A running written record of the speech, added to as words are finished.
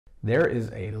There is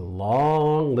a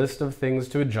long list of things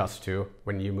to adjust to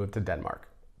when you move to Denmark.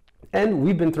 And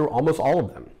we've been through almost all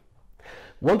of them.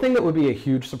 One thing that would be a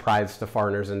huge surprise to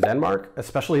foreigners in Denmark,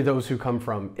 especially those who come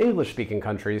from English-speaking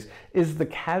countries, is the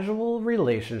casual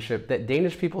relationship that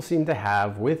Danish people seem to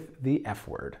have with the F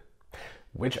word.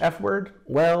 Which F word?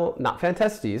 Well, not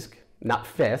fantastisk, not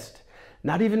fest,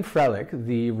 not even frelick,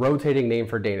 the rotating name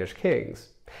for Danish kings.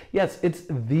 Yes, it's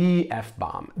the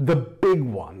F-bomb, the big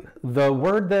one, the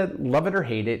word that, love it or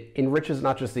hate it, enriches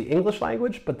not just the English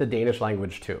language, but the Danish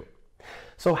language too.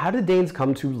 So how did Danes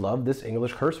come to love this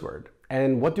English curse word?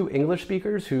 And what do English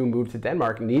speakers who move to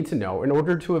Denmark need to know in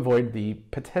order to avoid the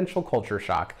potential culture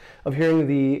shock of hearing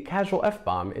the casual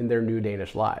F-bomb in their new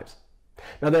Danish lives?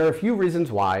 Now, there are a few reasons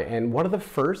why, and one of the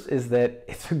first is that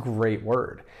it's a great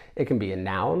word. It can be a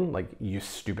noun, like you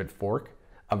stupid fork,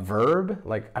 a verb,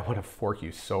 like I want to fork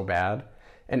you so bad,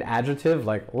 an adjective,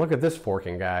 like look at this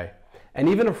forking guy, and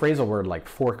even a phrasal word like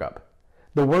fork up.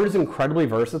 The word is incredibly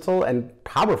versatile and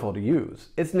powerful to use.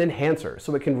 It's an enhancer,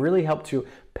 so it can really help to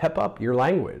pep up your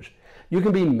language. You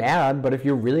can be mad, but if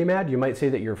you're really mad, you might say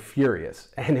that you're furious.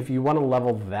 And if you want to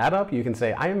level that up, you can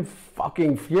say, I am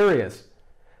fucking furious.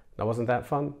 Now, wasn't that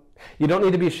fun? You don't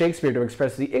need to be Shakespeare to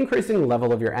express the increasing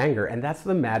level of your anger, and that's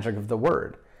the magic of the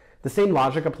word. The same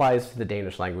logic applies to the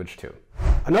Danish language too.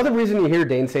 Another reason you hear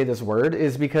Danes say this word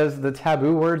is because the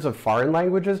taboo words of foreign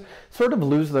languages sort of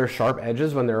lose their sharp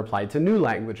edges when they're applied to new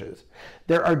languages.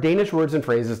 There are Danish words and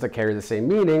phrases that carry the same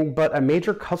meaning, but a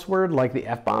major cuss word like the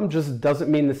F-bomb just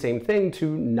doesn't mean the same thing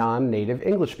to non-native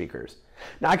English speakers.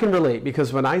 Now, I can relate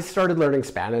because when I started learning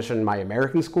Spanish in my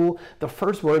American school, the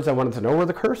first words I wanted to know were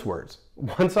the curse words.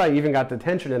 Once I even got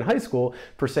detention in high school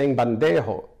for saying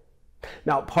bandejo.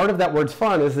 Now, part of that word's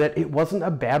fun is that it wasn't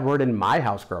a bad word in my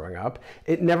house growing up.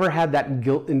 It never had that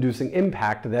guilt-inducing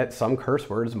impact that some curse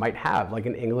words might have, like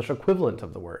an English equivalent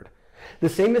of the word. The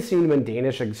same is seen when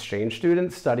Danish exchange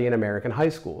students study in American high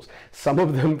schools. Some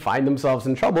of them find themselves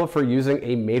in trouble for using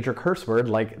a major curse word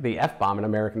like the F-bomb in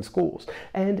American schools,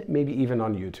 and maybe even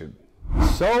on YouTube.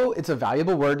 So it's a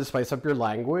valuable word to spice up your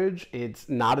language. It's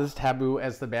not as taboo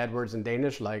as the bad words in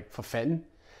Danish like forfen,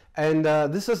 and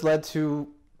this has led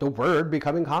to the word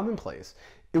becoming commonplace.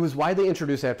 It was widely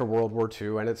introduced after World War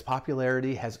II, and its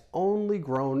popularity has only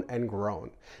grown and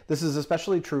grown. This is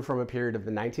especially true from a period of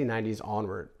the 1990s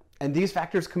onward. And these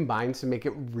factors combine to make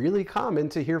it really common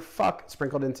to hear fuck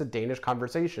sprinkled into Danish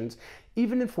conversations,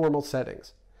 even in formal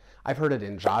settings. I've heard it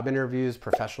in job interviews,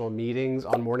 professional meetings,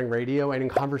 on morning radio, and in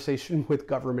conversation with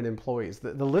government employees.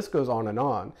 The list goes on and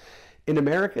on. In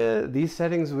America, these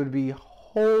settings would be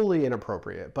wholly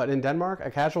inappropriate, but in Denmark,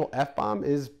 a casual F-bomb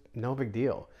is no big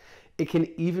deal. It can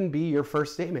even be your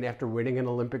first statement after winning an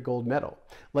Olympic gold medal,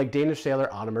 like Danish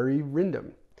sailor Anne-Marie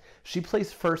Rindum. She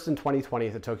placed first in 2020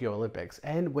 at the Tokyo Olympics,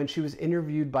 and when she was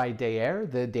interviewed by DR,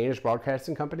 the Danish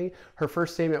broadcasting company, her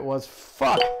first statement was,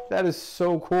 "Fuck, that is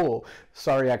so cool.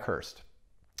 Sorry I cursed."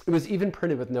 It was even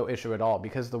printed with no issue at all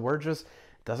because the word just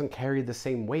doesn't carry the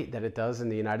same weight that it does in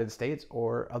the United States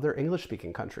or other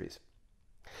English-speaking countries.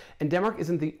 And Denmark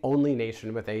isn't the only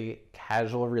nation with a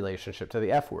casual relationship to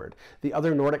the F word. The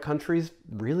other Nordic countries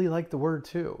really like the word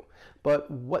too. But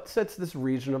what sets this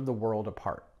region of the world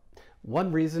apart?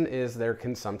 One reason is their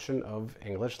consumption of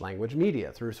English language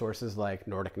media through sources like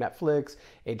Nordic Netflix,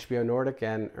 HBO Nordic,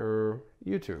 and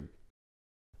YouTube.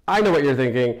 I know what you're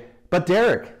thinking, but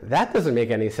Derek, that doesn't make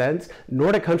any sense.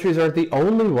 Nordic countries aren't the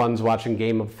only ones watching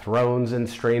Game of Thrones and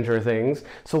Stranger Things,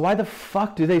 so why the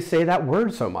fuck do they say that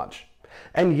word so much?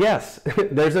 And yes,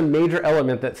 there's a major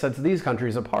element that sets these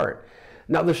countries apart.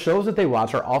 Now, the shows that they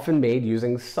watch are often made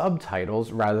using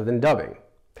subtitles rather than dubbing.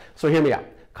 So hear me out.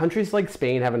 Countries like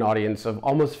Spain have an audience of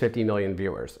almost 50 million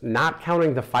viewers, not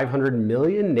counting the 500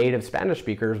 million native Spanish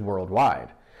speakers worldwide.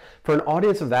 For an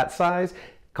audience of that size,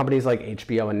 companies like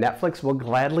HBO and Netflix will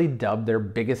gladly dub their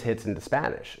biggest hits into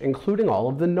Spanish, including all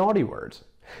of the naughty words.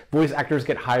 Voice actors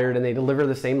get hired and they deliver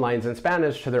the same lines in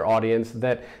Spanish to their audience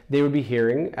that they would be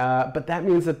hearing, but that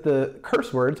means that the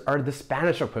curse words are the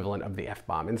Spanish equivalent of the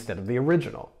F-bomb instead of the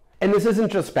original. And this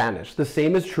isn't just Spanish. The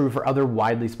same is true for other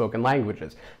widely spoken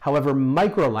languages. However,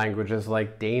 micro-languages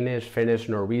like Danish, Finnish,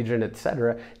 Norwegian,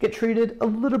 etc. get treated a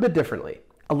little bit differently.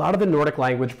 A lot of the Nordic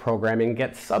language programming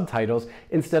gets subtitles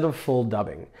instead of full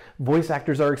dubbing. Voice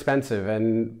actors are expensive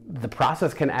and the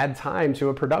process can add time to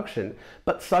a production,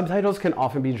 but subtitles can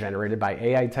often be generated by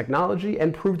AI technology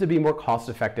and prove to be more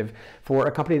cost-effective for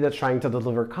a company that's trying to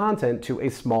deliver content to a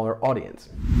smaller audience.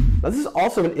 Now, this is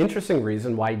also an interesting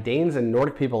reason why Danes and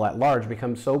Nordic people at large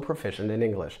become so proficient in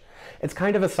English. It's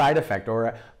kind of a side effect or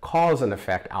a cause and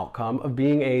effect outcome of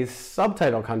being a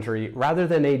subtitle country rather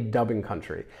than a dubbing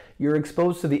country. You're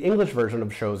exposed to the English version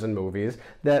of shows and movies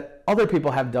that other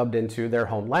people have dubbed into their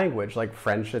home language, like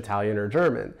French, Italian, or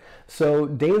German. So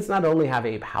Danes not only have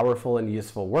a powerful and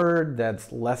useful word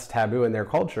that's less taboo in their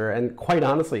culture, and quite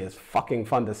honestly is fucking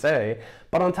fun to say,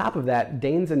 but on top of that,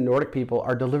 Danes and Nordic people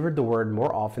are delivered the word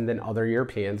more often than other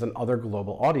Europeans and other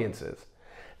global audiences.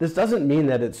 This doesn't mean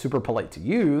that it's super polite to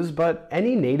use, but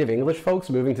any native English folks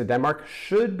moving to Denmark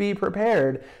should be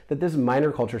prepared that this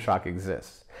minor culture shock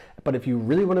exists. But if you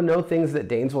really want to know things that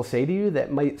Danes will say to you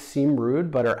that might seem rude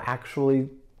but are actually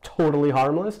totally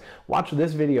harmless, watch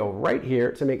this video right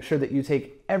here to make sure that you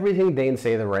take everything Danes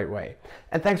say the right way.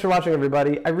 And thanks for watching,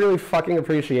 everybody. I really fucking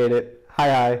appreciate it.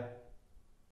 Hi.